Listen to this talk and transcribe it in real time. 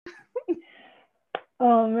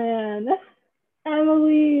Oh man,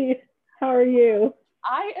 Emily, how are you?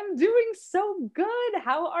 I am doing so good.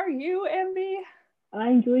 How are you, Amby?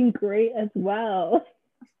 I'm doing great as well.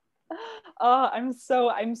 Oh, I'm so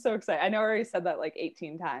excited. I know I already said that like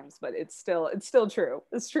 18 times, but it's still true.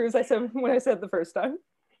 It's true as I said when I said it the first time.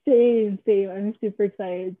 Same, same. I'm super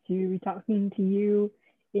excited to be talking to you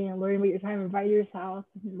and learning about your time at Writer's House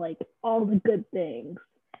and like all the good things.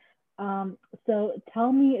 Um, so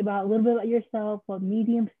tell me about a little bit about yourself. What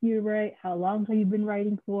mediums do you write? How long have you been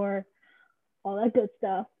writing for? All that good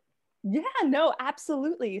stuff. Yeah, no,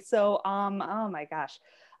 absolutely. Oh my gosh.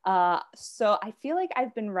 So I feel like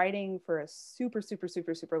I've been writing for a super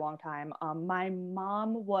long time. My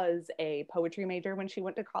mom was a poetry major when she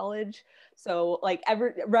went to college. So like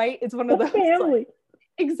ever, right? It's one of The those like family.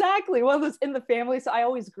 exactly one of those in the family. So I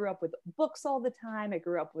always grew up with books all the time. I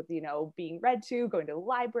grew up with, being read to, going to the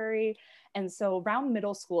library. And so around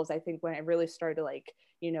middle school is I think when I really started to like,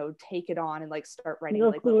 take it on and like start writing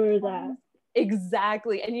Middle like little schooler that. poems.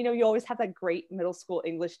 Exactly. And you always have that great middle school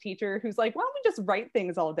English teacher who's like, why don't we just write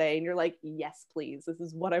things all day? And you're like, yes, please. This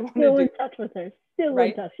is what I want to Still do. in touch with her. Still in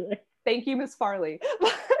Right. touch with her. Thank you, Miss Farley.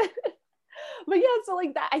 But yeah, so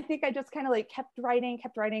like that, I think I just kind of like kept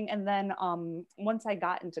writing. And then once I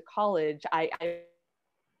got into college, I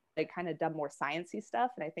kind of done more sciencey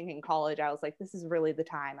stuff. And I think in college, I was like, this is really the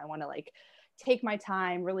time. I want to like take my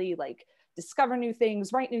time, really like discover new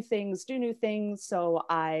things, write new things, do new things. So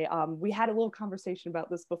we had a little conversation about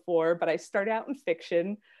this before, but I started out in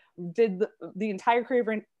fiction, did the entire career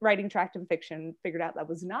of writing tract in fiction, figured out that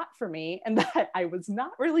was not for me and that I was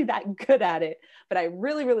not really that good at it, but I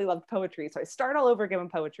really, really loved poetry. So I started all over again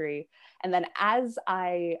with poetry. And then as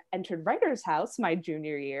I entered Writer's House my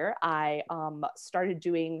junior year, I started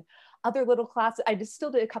doing other little classes. I just still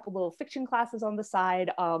did a couple little fiction classes on the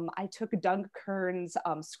side. I took Doug Kern's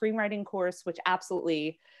screenwriting course, which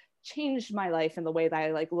absolutely changed my life in the way that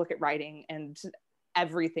I like look at writing and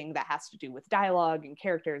everything that has to do with dialogue and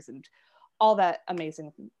characters and all that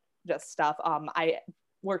amazing just stuff. I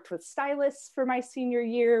worked with stylists for my senior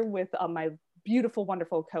year with my beautiful,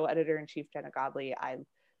 wonderful co-editor in chief, Jenna Godley. I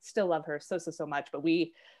still love her so much, but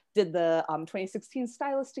we did the 2016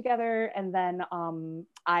 stylist together. And then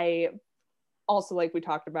I also, like we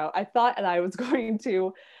talked about, I thought that I was going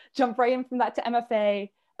to jump right in from that to MFA,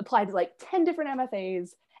 applied to like 10 different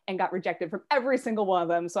MFAs and got rejected from every single one of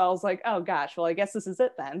them. So I was like, oh gosh, well, I guess this is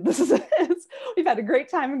it then. This is it. We've had a great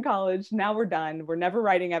time in college. Now we're done. We're never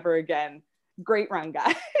writing ever again. Great run,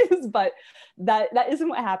 guys. But that isn't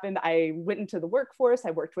what happened. I went into the workforce.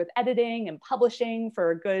 I worked with editing and publishing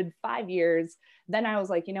for a good 5 years. Then I was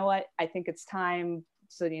like, you know what? I think it's time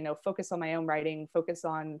to, focus on my own writing, focus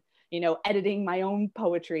on editing my own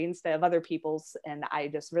poetry instead of other people's. And I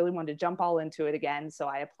just really wanted to jump all into it again. So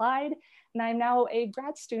I applied and I'm now a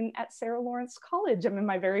grad student at Sarah Lawrence College. I'm in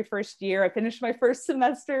my very first year. I finished my first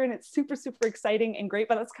semester and it's super exciting and great,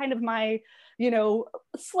 but that's kind of my,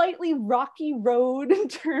 slightly rocky road in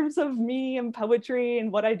terms of me and poetry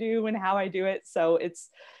and what I do and how I do it. So it's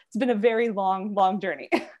been a very long journey.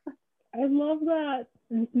 I love that.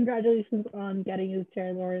 And congratulations on getting his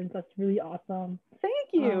Sarah Lawrence. That's really awesome. Thank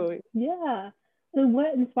you. Yeah. So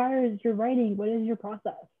what inspires your writing? What is your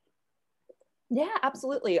process? Yeah,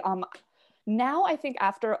 absolutely. Now I think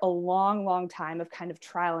after a long time of kind of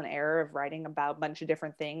trial and error of writing about a bunch of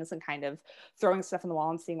different things and kind of throwing stuff on the wall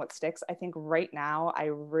and seeing what sticks, I think right now I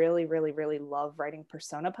really love writing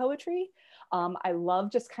persona poetry. I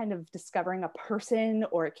love just kind of discovering a person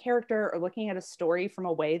or a character or looking at a story from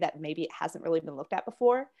a way that maybe it hasn't really been looked at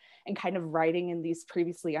before and kind of writing in these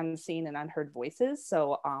previously unseen and unheard voices.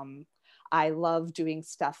 So I love doing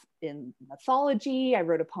stuff in mythology. I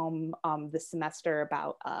wrote a poem this semester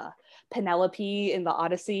about Penelope in the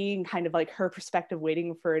Odyssey and kind of like her perspective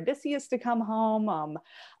waiting for Odysseus to come home.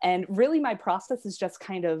 And really my process is just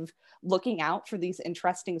kind of looking out for these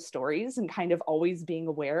interesting stories and kind of always being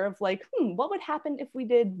aware of like, what would happen if we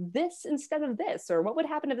did this instead of this? Or what would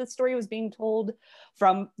happen if the story was being told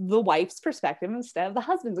from the wife's perspective instead of the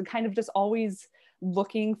husband's, and kind of just always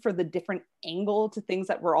looking for the different angle to things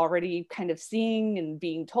that we're already kind of seeing and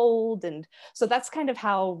being told. And so that's kind of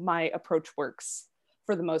how my approach works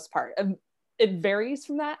for the most part. It varies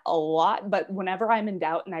from that a lot, but whenever I'm in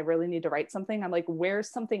doubt and I really need to write something, I'm like,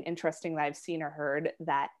 where's something interesting that I've seen or heard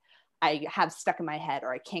that I have stuck in my head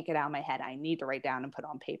or I can't get out of my head, I need to write down and put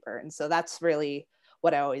on paper. And so that's really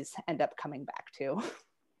what I always end up coming back to.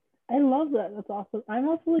 I love that. That's awesome. I'm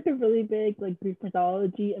also like a really big like Greek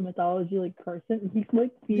mythology and mythology like person. And you can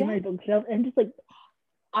like see Yeah, my bookshelf and just like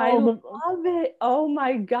I all the love it. Oh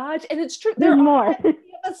my gosh. And it's true. There there's are more. many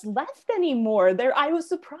of us left anymore. There, I was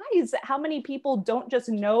surprised at how many people don't just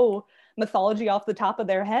know mythology off the top of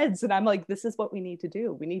their heads. And I'm like, this is what we need to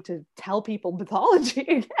do. We need to tell people mythology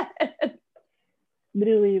again.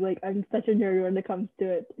 Literally, like, I'm such a nerd when it comes to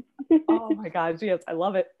it. Oh my gosh, yes, I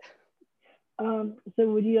love it. So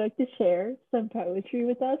would you like to share some poetry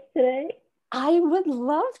with us today? I would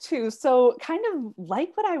love to. So kind of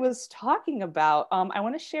like what I was talking about, I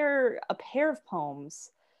want to share a pair of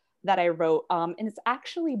poems that I wrote. And it's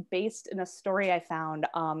actually based in a story I found.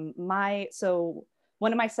 So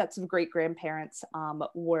one of my sets of great grandparents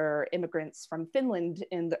were immigrants from Finland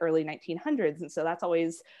in the early 1900s. And so that's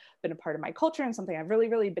always been a part of my culture and something I've really,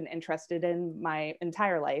 really been interested in my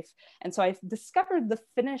entire life. And so I discovered the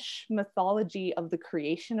Finnish mythology of the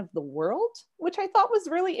creation of the world, which I thought was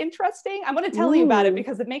really interesting. I'm going to tell you about it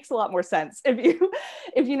because it makes a lot more sense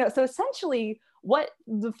if you know. So essentially, what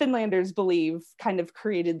the Finlanders believe kind of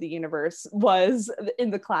created the universe was,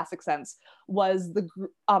 in the classic sense, was the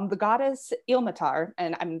goddess Ilmatar,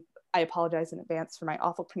 and I apologize in advance for my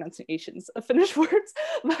awful pronunciations of Finnish words,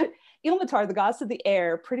 but Ilmatar, the goddess of the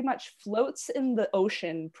air, pretty much floats in the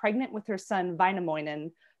ocean, pregnant with her son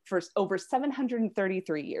Vainamoinen, for over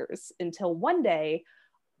 733 years, until one day,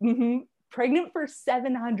 pregnant for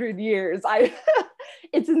 700 years.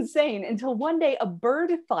 It's insane. Until one day a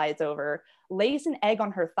bird flies over, lays an egg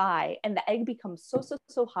on her thigh, and the egg becomes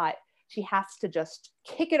so hot, she has to just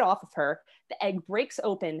kick it off of her. The egg breaks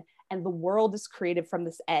open, and the world is created from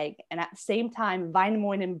this egg. And at the same time,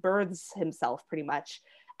 Vainamoinen births himself pretty much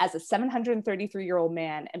as a 733-year-old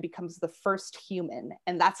man and becomes the first human.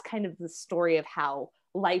 And that's kind of the story of how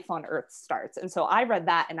life on Earth starts. And so I read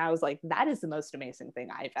that and I was like, that is the most amazing thing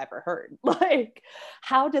I've ever heard. Like,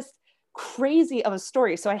 how just crazy of a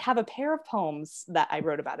story. So I have a pair of poems that I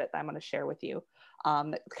wrote about it that I'm going to share with you,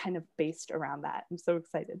 kind of based around that. I'm so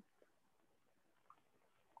excited.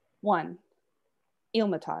 1.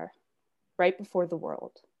 Ilmatar, right before the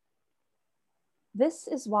world. This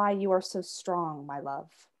is why you are so strong, my love.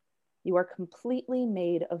 You are completely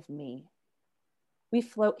made of me. We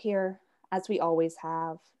float here, as we always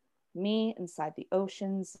have, me inside the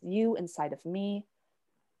oceans, you inside of me.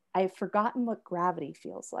 I have forgotten what gravity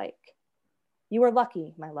feels like. You are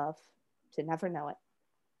lucky, my love, to never know it.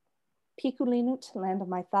 Pikulinut land on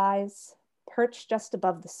my thighs, perch just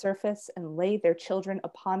above the surface and lay their children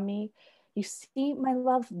upon me. You see, my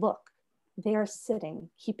love, look, they are sitting,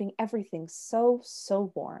 keeping everything so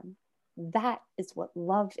warm. That is what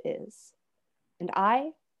love is. And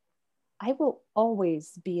I will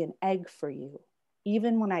always be an egg for you,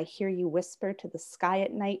 even when I hear you whisper to the sky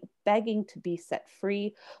at night, begging to be set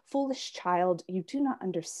free. Foolish child, you do not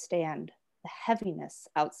understand the heaviness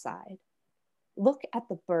outside. Look at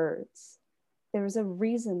the birds. There is a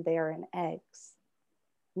reason they are in eggs.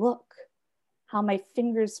 Look how my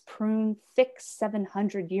fingers prune thick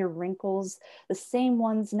 700-year wrinkles, the same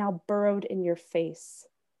ones now burrowed in your face.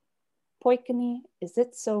 Poikani, is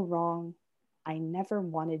it so wrong? I never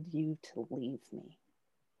wanted you to leave me.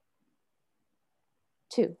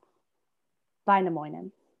 2.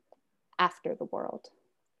 Vainamoinen, after the world.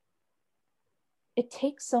 It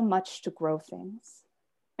takes so much to grow things,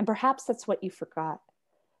 and perhaps that's what you forgot.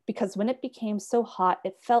 Because when it became so hot,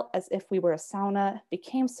 it felt as if we were a sauna. It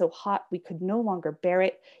became so hot we could no longer bear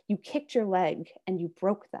it. You kicked your leg and you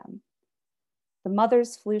broke them. The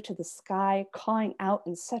mothers flew to the sky, cawing out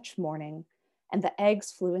in such mourning, and the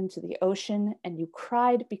eggs flew into the ocean, and you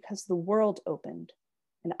cried because the world opened,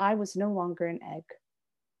 and I was no longer an egg.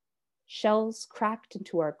 Shells cracked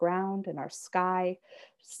into our ground and our sky,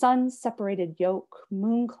 sun-separated yolk,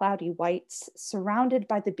 moon-cloudy whites, surrounded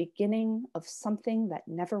by the beginning of something that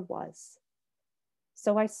never was.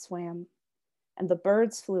 So I swam, and the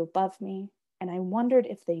birds flew above me, and I wondered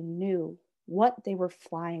if they knew what they were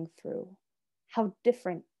flying through, how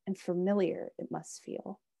different and familiar it must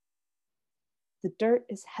feel. The dirt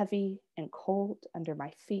is heavy and cold under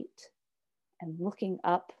my feet, and looking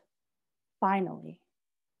up, finally,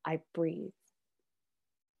 I breathe.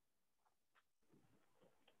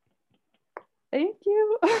 Thank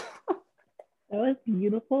you. That was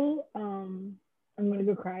beautiful. I'm gonna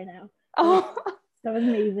go cry now. Oh, that was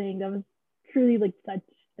amazing. That was truly like such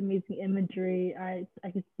amazing imagery. I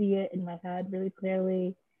could see it in my head really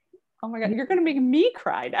clearly. Oh my God, you're gonna make me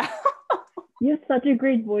cry now. You have such a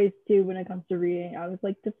great voice too when it comes to reading. I was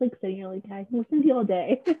like just like sitting here like I can listen to you all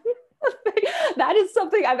day. That is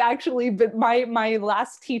something I've actually been, my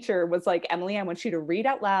last teacher was like, Emily, I want you to read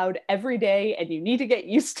out loud every day and you need to get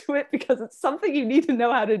used to it because it's something you need to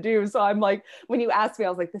know how to do. So I'm like, when you asked me, I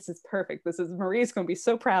was like, this is perfect. This is, Marie's going to be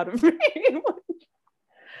so proud of me.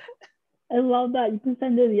 I love that. You can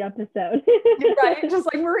send her the episode. Right? Just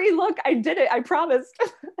like, Marie, look, I did it. I promised.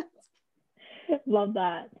 Love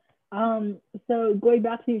that. So going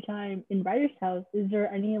back to your time in Writer's House, is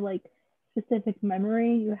there any like specific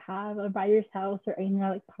memory you have of Writer's House or anything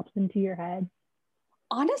that like pops into your head?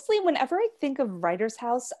 Honestly, whenever I think of Writer's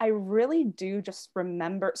House, I really do just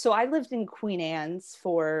remember. So I lived in Queen Anne's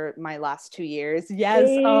for my last 2 years. Yes,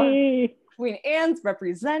 Hey. Queen Anne's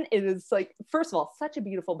represent. It is like, first of all, such a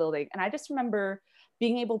beautiful building. And I just remember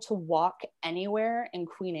being able to walk anywhere in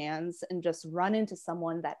Queen Anne's and just run into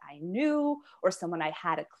someone that I knew or someone I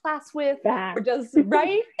had a class with, Back. or just,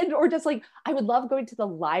 right? And, or just like, I would love going to the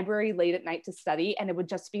library late at night to study. And it would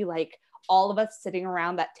just be like, all of us sitting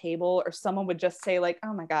around that table, or someone would just say like,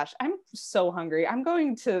 oh my gosh, I'm so hungry. I'm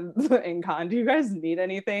going to the Incon. Do you guys need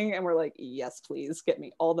anything? And we're like, yes, please get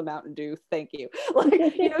me all the Mountain Dew. Thank you. Like,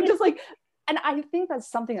 you know, just like, and I think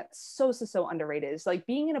that's something that's so underrated, is like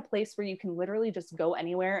being in a place where you can literally just go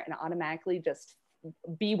anywhere and automatically just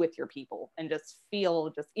be with your people and just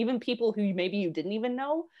feel, just even people who maybe you didn't even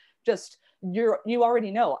know, just you already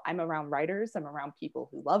know, I'm around writers, I'm around people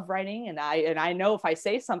who love writing, and I know if I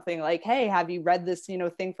say something like, hey, have you read this, you know,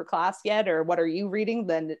 thing for class yet, or what are you reading,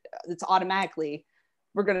 then it's automatically,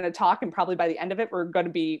 we're going to talk, and probably by the end of it we're going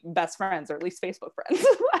to be best friends, or at least Facebook friends.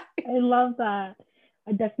 I love that.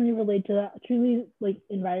 I definitely relate to that. Truly, like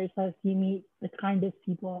in Writer's House, you meet the kindest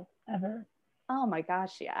people ever. Oh my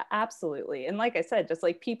gosh, yeah, absolutely. And like I said, just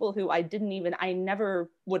like people who I never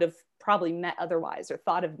would have probably met otherwise or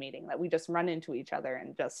thought of meeting, that we just run into each other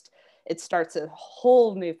and just, it starts a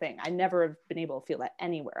whole new thing. I never have been able to feel that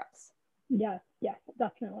anywhere else. Yes,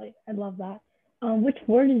 definitely. I love that. Which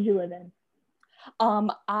floor did you live in?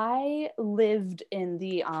 I lived in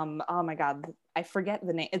the, oh my God, I forget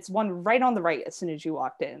the name. It's one right on the right as soon as you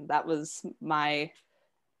walked in. That was my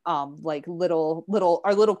like our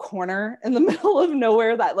little corner in the middle of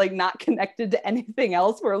nowhere, that like not connected to anything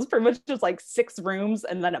else, where it was pretty much just like 6 rooms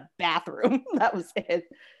and then a bathroom. That was it.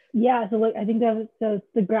 Yeah, so like I think that was, so it's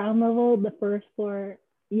the ground level, the first floor.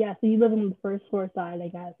 Yeah, so you live on the first floor side, I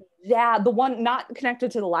guess. Yeah, the one not connected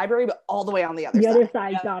to the library, but all the way on the other The side. other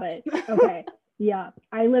side, Yeah. got it. Okay. Yeah.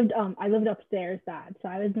 I lived upstairs side, so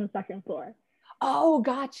I was in the second floor. Oh,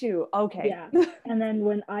 got you. Okay. Yeah. And then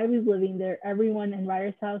when I was living there, everyone in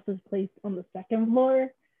Writer's House was placed on the second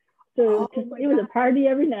floor. So it was a party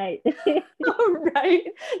every night. Oh, right.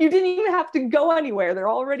 You didn't even have to go anywhere. They're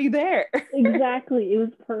already there. Exactly. It was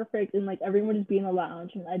perfect. And like everyone just be in the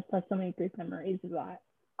lounge, and I just have so many great memories of that.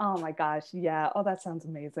 Oh my gosh. Yeah. Oh, that sounds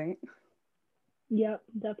amazing. Yep,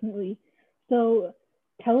 definitely. So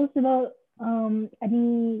tell us about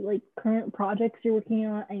any like current projects you're working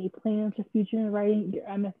on, any plans for future in writing, your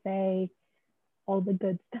MFA, all the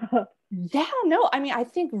good stuff. Yeah, no, I mean, I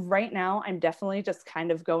think right now I'm definitely just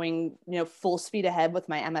kind of going, you know, full speed ahead with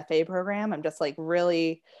my MFA program. I'm just like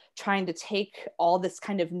really trying to take all this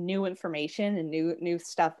kind of new information and new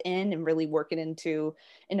stuff in and really work it into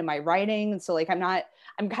my writing. And so like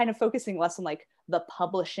I'm kind of focusing less on like the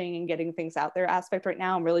publishing and getting things out there aspect right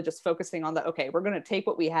now. I'm really just focusing on the, okay, we're going to take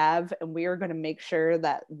what we have and we are going to make sure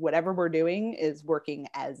that whatever we're doing is working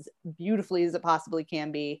as beautifully as it possibly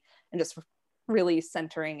can be, and just really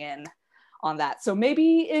centering in on that. So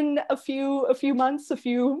maybe in a few months, a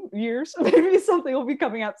few years, maybe something will be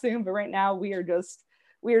coming out soon. But right now we are just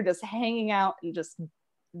hanging out and just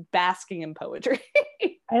basking in poetry.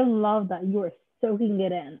 I love that. You are soaking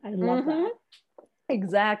it in. I love that.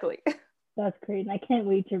 Exactly. That's great. And I can't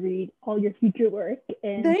wait to read all your future work.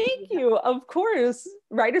 And thank you. Of course.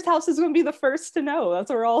 Writer's House is going to be the first to know. That's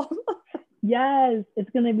where all. Yes, it's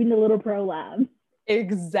going to be in the Little Pro Lab.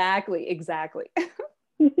 Exactly.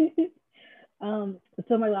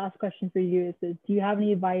 So my last question for you is this: do you have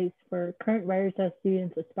any advice for current Writers House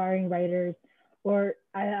students, aspiring writers, or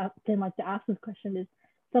I often like to ask this question, is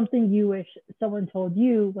something you wish someone told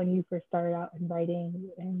you when you first started out in writing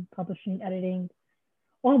and publishing, editing,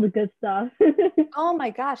 all the good stuff? Oh my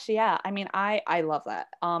gosh, yeah. I mean, I love that.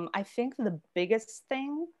 I think the biggest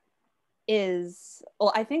thing is,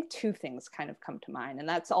 well, I think 2 things kind of come to mind, and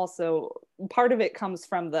that's also part of it comes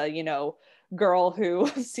from the, you know, girl who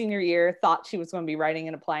senior year thought she was going to be writing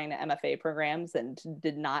and applying to MFA programs and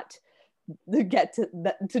did not get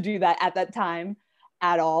to do that at that time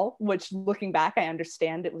at all, which looking back, I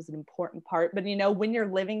understand it was an important part. But, you know, when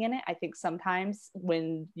you're living in it, I think sometimes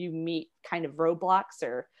when you meet kind of roadblocks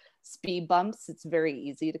or speed bumps, it's very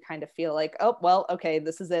easy to kind of feel like, oh, well, okay,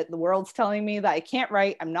 this is it. The world's telling me that I can't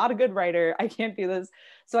write. I'm not a good writer. I can't do this.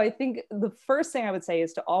 So I think the first thing I would say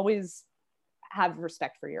is to always have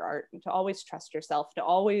respect for your art, and to always trust yourself, to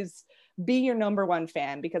always be your #1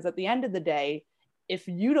 fan, because at the end of the day, if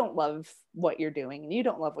you don't love what you're doing and you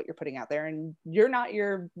don't love what you're putting out there and you're not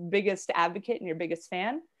your biggest advocate and your biggest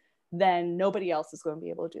fan, then nobody else is going to be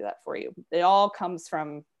able to do that for you. It all comes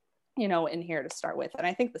from, you know, in here to start with. And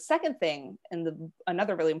I think the second thing, and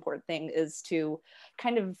another really important thing, is to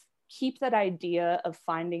kind of keep that idea of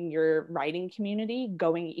finding your writing community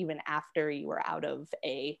going even after you are out of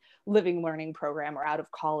a living learning program or out of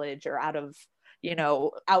college or out of, you know,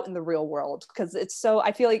 out in the real world. Because it's so,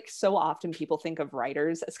 I feel like so often people think of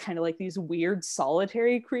writers as kind of like these weird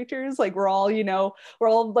solitary creatures. Like we're all, you know, we're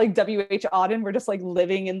all like W.H. Auden. We're just like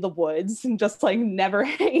living in the woods and just like never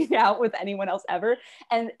hanging out with anyone else ever.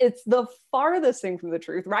 And it's the farthest thing from the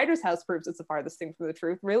truth. Writers House proves it's the farthest thing from the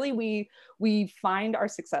truth. Really, we find our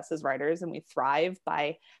success as writers and we thrive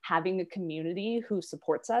by having a community who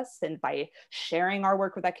supports us and by sharing our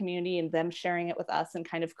work with that community and them sharing it with us and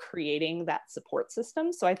kind of creating that support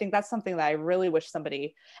system. So I think that's something that I really wish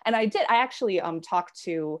somebody, and I actually talked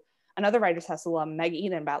to another Writers House alum, Meg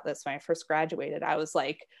Eden, about this when I first graduated. I was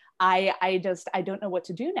like, I don't know what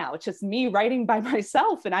to do now. It's just me writing by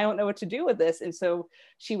myself and I don't know what to do with this. And so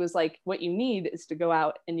she was like, what you need is to go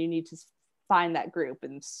out and you need to find that group.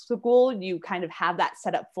 In school, you kind of have that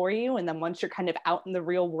set up for you. And then once you're kind of out in the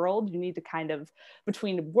real world, you need to kind of,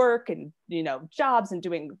 between work and, you know, jobs and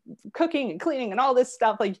doing cooking and cleaning and all this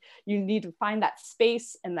stuff, like you need to find that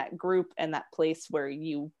space and that group and that place where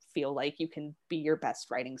you feel like you can be your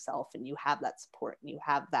best writing self and you have that support and you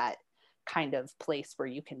have that kind of place where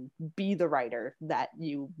you can be the writer that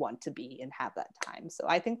you want to be and have that time. So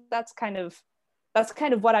I think that's kind of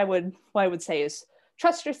what I would say is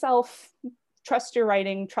trust yourself, trust your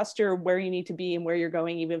writing, trust your where you need to be and where you're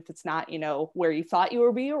going, even if it's not, you know, where you thought you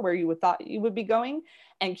would be or where you would thought you would be going,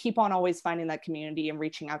 and keep on always finding that community and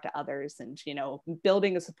reaching out to others and, you know,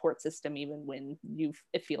 building a support system even when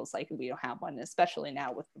it feels like we don't have one, especially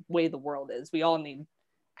now with the way the world is. We all need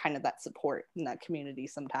kind of that support in that community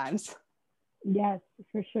sometimes. Yes,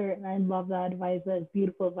 for sure. And I love that advice. That's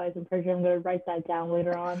beautiful advice. I'm pretty sure I'm going to write that down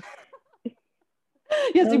later on.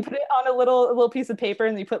 Yes, you put it on a little piece of paper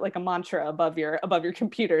and you put like a mantra above your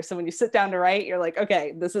computer. So when you sit down to write, you're like,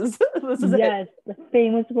 okay, this is yes, it. The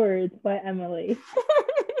famous words by Emily.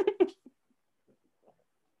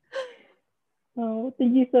 Oh,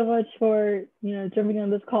 thank you so much for, you know, jumping on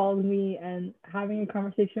this call with me and having a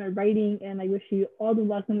conversation about writing. And I wish you all the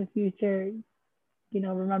luck in the future. You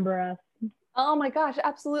know, remember us. Oh my gosh,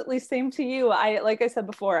 absolutely. Same to you. Like I said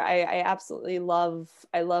before, I absolutely love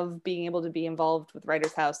being able to be involved with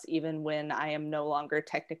Writers House, even when I am no longer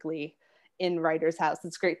technically in Writers House.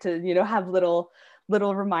 It's great to, you know, have little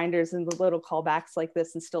reminders and the little callbacks like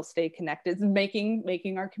this and still stay connected and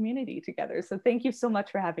making our community together. So thank you so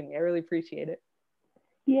much for having me. I really appreciate it.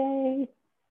 Yay.